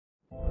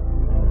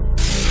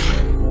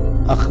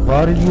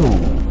أخبار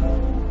اليوم.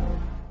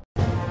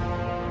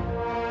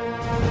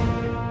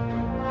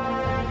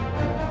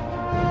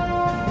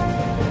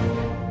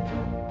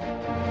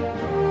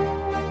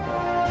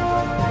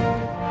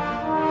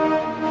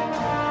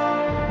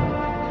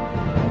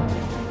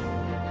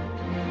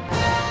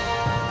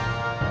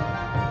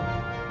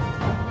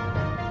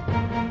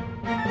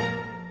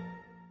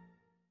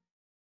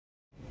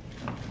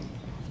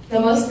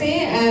 Namaste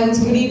and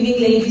good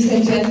evening, ladies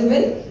and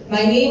gentlemen.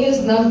 My name is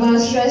Nagma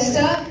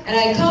Shrestha and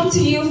I come to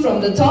you from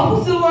the top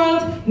of the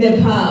world,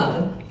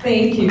 Nepal.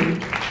 Thank you.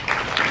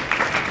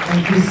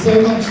 Thank you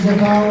so much,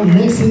 Nepal.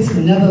 Next it's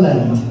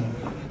Netherlands.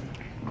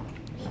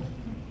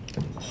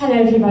 Hello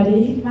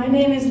everybody, my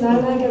name is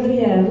Laura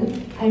Gabriel.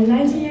 I'm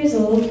 19 years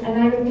old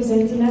and I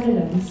represent the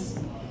Netherlands.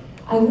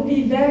 I will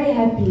be very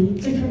happy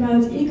to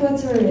promote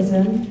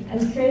ecotourism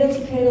and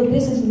cradle-to-cradle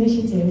business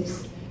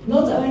initiatives,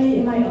 not only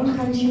in my own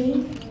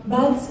country,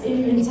 but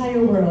in the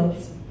entire world.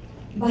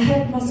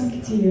 Baheb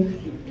Masaktir.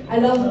 I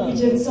love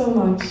Egypt so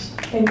much.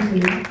 Thank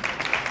you.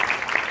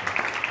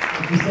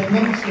 Thank you so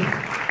much.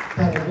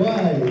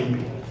 Paraguay.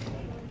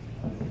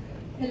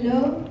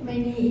 Hello, my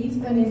name is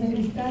Vanessa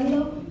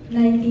Cristaldo,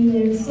 19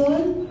 years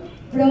old,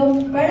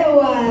 from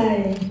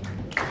Paraguay.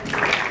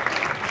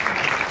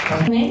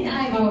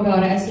 I'm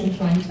Aurora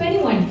Asuncion,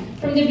 21,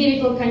 from the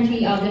beautiful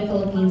country of the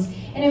Philippines.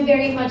 And I'm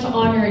very much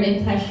honored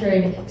and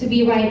pleasured to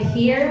be right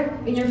here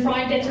in your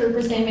front and to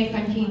represent my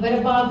country. But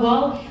above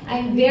all,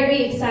 I'm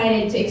very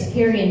excited to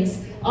experience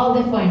all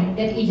the fun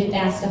that Egypt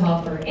has to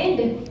offer. And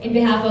in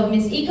behalf of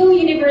Miss Eco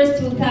Universe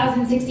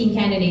 2016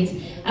 candidates,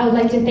 I would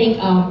like to thank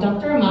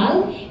Dr.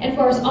 Amal and of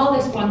course all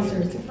the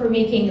sponsors for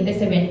making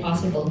this event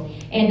possible.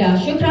 And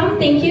shukran,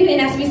 thank you.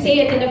 And as we say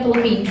it in the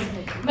Philippines,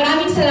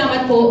 maraming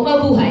salamat po,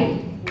 mabuhay.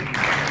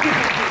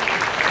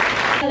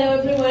 Hello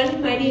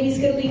everyone, my name is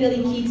Carolina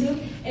Liquito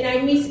and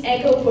I'm Miss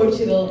Eco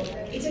Portugal.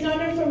 It's an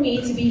honor for me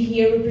to be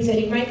here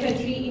representing my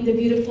country in the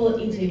beautiful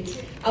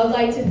Egypt. I would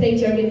like to thank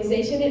the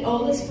organization and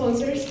all the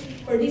sponsors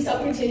for this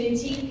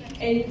opportunity,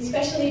 and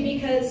especially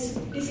because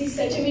this is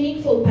such a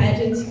meaningful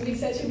pageant with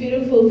such a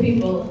beautiful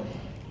people.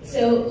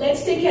 So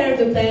let's take care of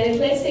the planet,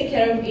 let's take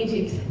care of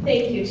Egypt.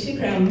 Thank you,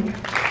 shukran.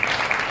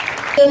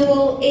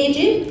 Beautiful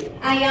Egypt,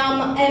 I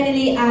am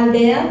Emily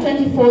Aldea,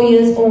 24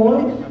 years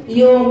old,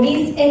 your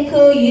Miss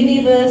Eco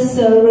Universe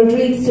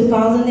Rodriguez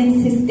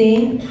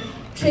 2016.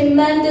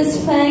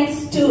 Tremendous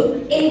thanks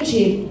to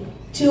Egypt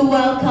to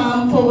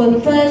welcome for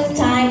the first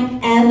time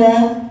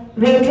ever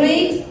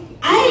Rodriguez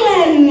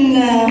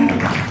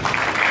Island.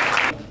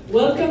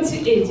 Welcome to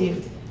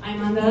Egypt. I'm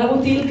Andala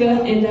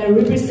Butilka and I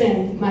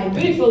represent my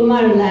beautiful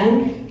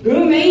motherland,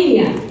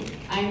 Romania.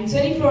 I'm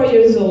 24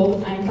 years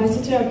old, I'm a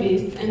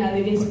physiotherapist and I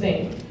live in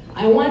Spain.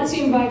 I want to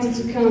invite you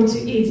to come to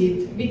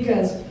Egypt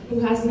because who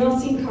has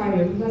not seen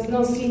Cairo, who has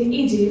not seen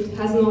Egypt,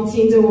 has not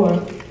seen the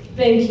world.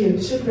 Thank you.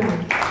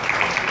 Shukran.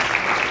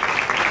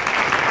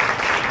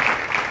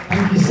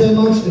 Thank you so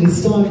much, and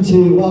it's time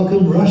to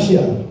welcome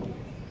Russia.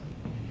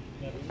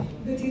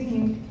 Good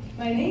evening.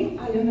 My name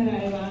is Alena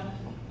Raeva.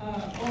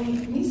 On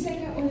Miss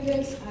Eco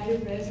Universe, I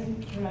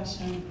represent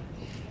Russia.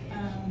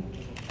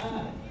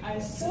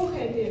 I'm so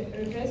happy to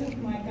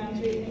represent my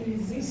country in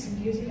this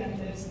beauty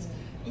contest.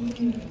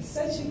 In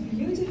such a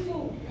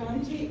beautiful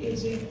country,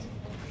 Egypt.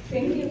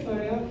 Thank you for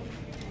your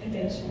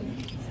attention.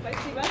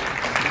 Спасибо.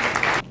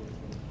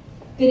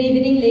 Good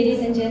evening, ladies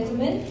and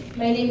gentlemen.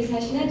 My name is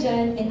Hashina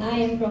Jan and I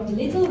am from the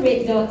Little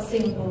Red Dot,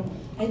 Singapore.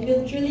 I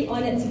feel truly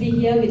honored to be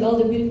here with all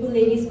the beautiful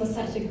ladies for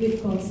such a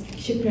good cause.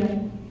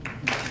 Shukran.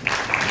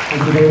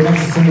 Thank you very much,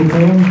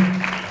 Singapore.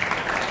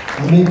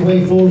 I'll make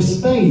way for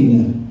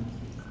Spain.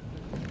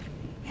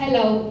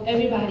 Hello,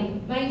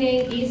 everybody. My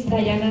name is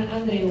Diana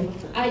Andreu.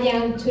 I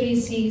am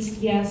 26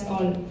 years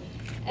old.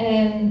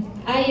 And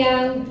I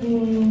am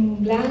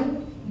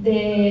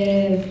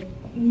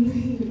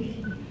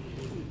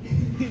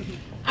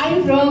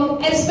I'm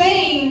from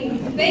Spain.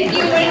 Thank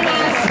you very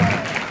much.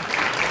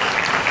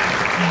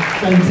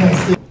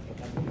 Fantastic.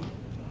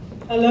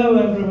 Hello,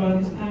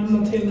 everyone. I'm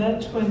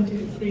Matilda,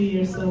 23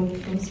 years old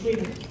from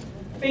Sweden.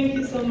 Thank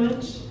you so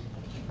much.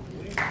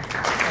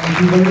 Thank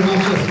you very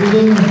much,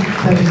 Sweden.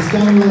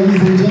 Tajikistan,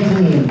 ladies and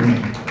gentlemen.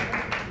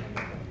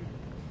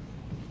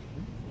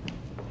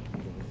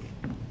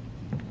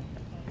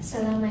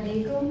 Assalamu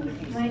alaikum.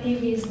 My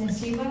name is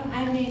Nasiba.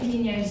 I'm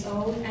 19 years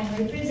old. I'm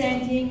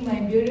representing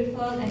my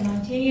beautiful and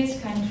mountainous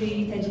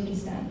country,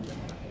 Tajikistan.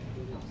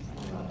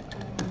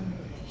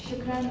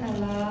 Shukran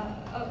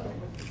Allah. Oh,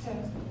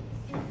 sorry.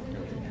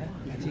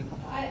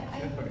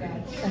 I forgot.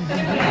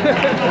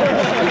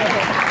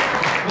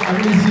 At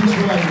least you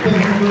tried.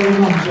 Thank you very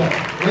much.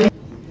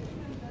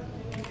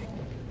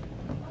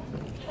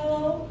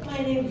 Hello, my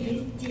name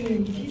is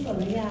Jean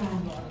Kisolaya.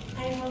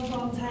 I am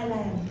from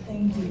Thailand.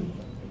 Thank you.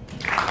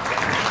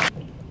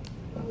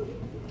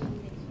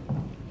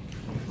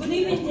 Good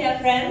evening, dear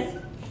friends.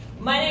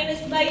 My name is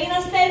Marina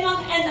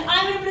Stelmach and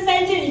I'm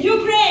representing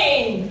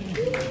Ukraine.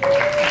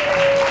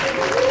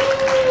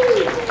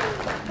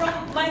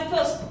 From my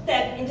first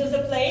step into the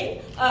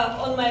plane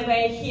on my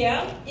way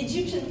here,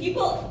 Egyptian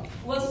people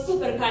was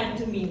super kind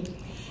to me.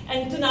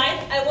 And tonight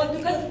I want to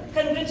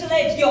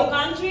congratulate your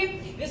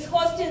country with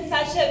hosting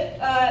such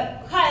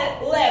a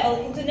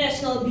high-level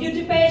international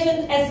beauty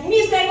pageant as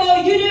Miss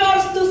Eco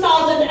Universe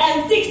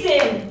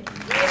 2016.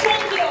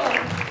 Thank you.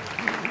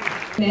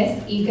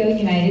 Miss Eco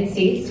United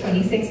States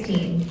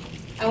 2016.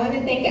 I want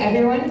to thank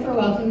everyone for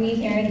welcoming me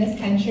here in this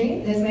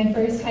country. This is my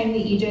first time to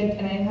Egypt,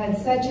 and I've had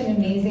such an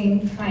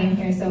amazing time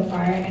here so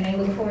far, and I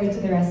look forward to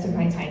the rest of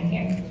my time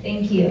here.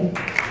 Thank you.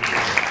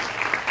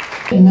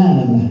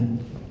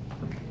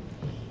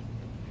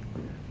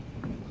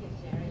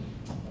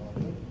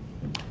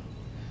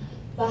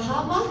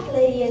 Bahama,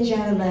 ladies and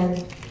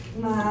gentlemen.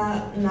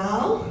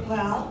 Now,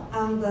 well,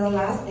 I'm the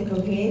last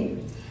Eco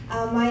Queen.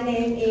 My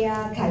name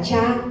is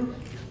Kacha.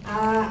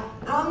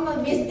 I'm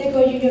a Miss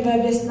Eco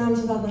Universe Vietnam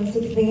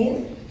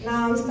 2016.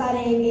 Now I'm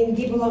studying in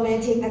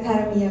Diplomatic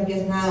Academy of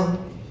Vietnam.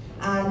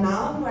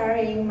 Now I'm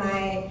wearing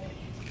my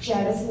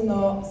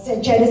traditional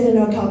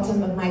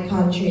costume of my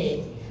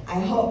country. I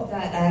hope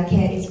that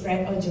can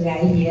spread all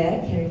July here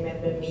can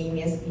remember me,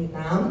 Miss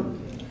Vietnam.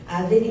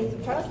 This is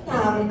the first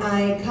time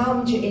I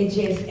come to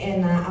Egypt,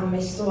 and I'm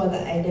sure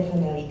that I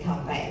definitely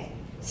come back.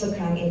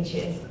 Shukran,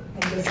 Egypt.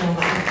 Thank you so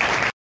much.